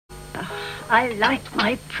I like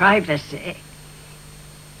my privacy.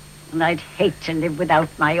 And I'd hate to live without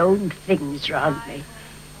my own things round me.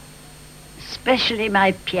 Especially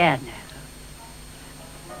my piano.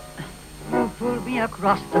 You pulled me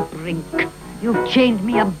across the brink. You've chained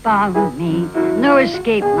me and bound me. No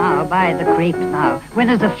escape now by the crepe now. When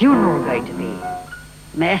is the funeral going to be?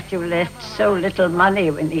 Matthew left so little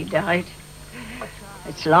money when he died.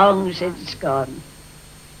 It's long since gone.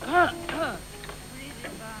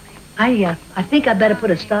 I think I'd better put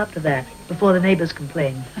a stop to that before the neighbors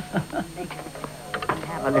complain.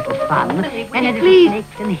 Have a little fun. And a little snake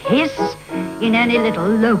can hiss in any little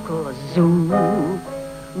local zoo.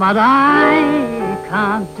 But I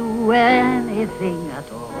can't do anything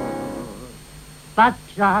at all but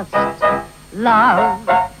just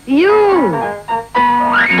love you.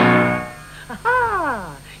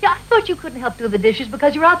 Aha! Yeah, I thought you couldn't help do the dishes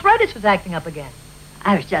because your arthritis was acting up again.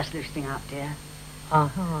 I was just loosening up, dear.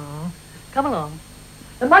 Uh-huh. Come along.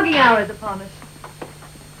 The mugging hour is upon us.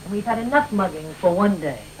 And we've had enough mugging for one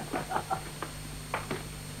day.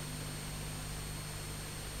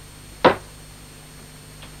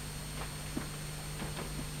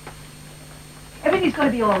 Everything's going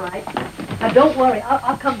to be all right. Now, don't worry.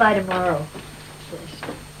 I'll come by tomorrow.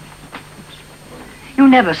 Yes. You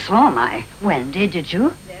never saw my Wendy, did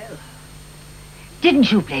you? No.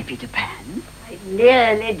 Didn't you play Peter Pan? I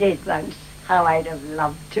nearly did once. How I'd have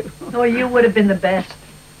loved to. Oh, you would have been the best.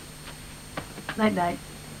 Night-night.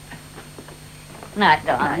 Night,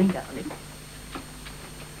 darling. Night, darling.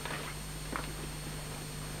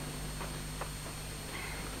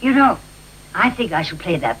 You know, I think I shall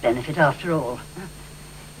play that benefit after all.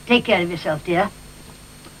 Take care of yourself, dear.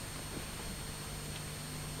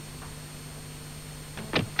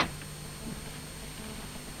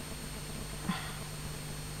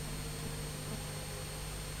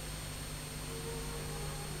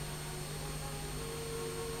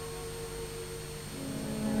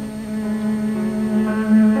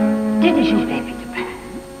 Didn't you play Peter Pan?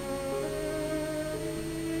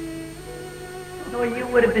 Oh, you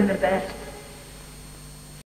would have been the best.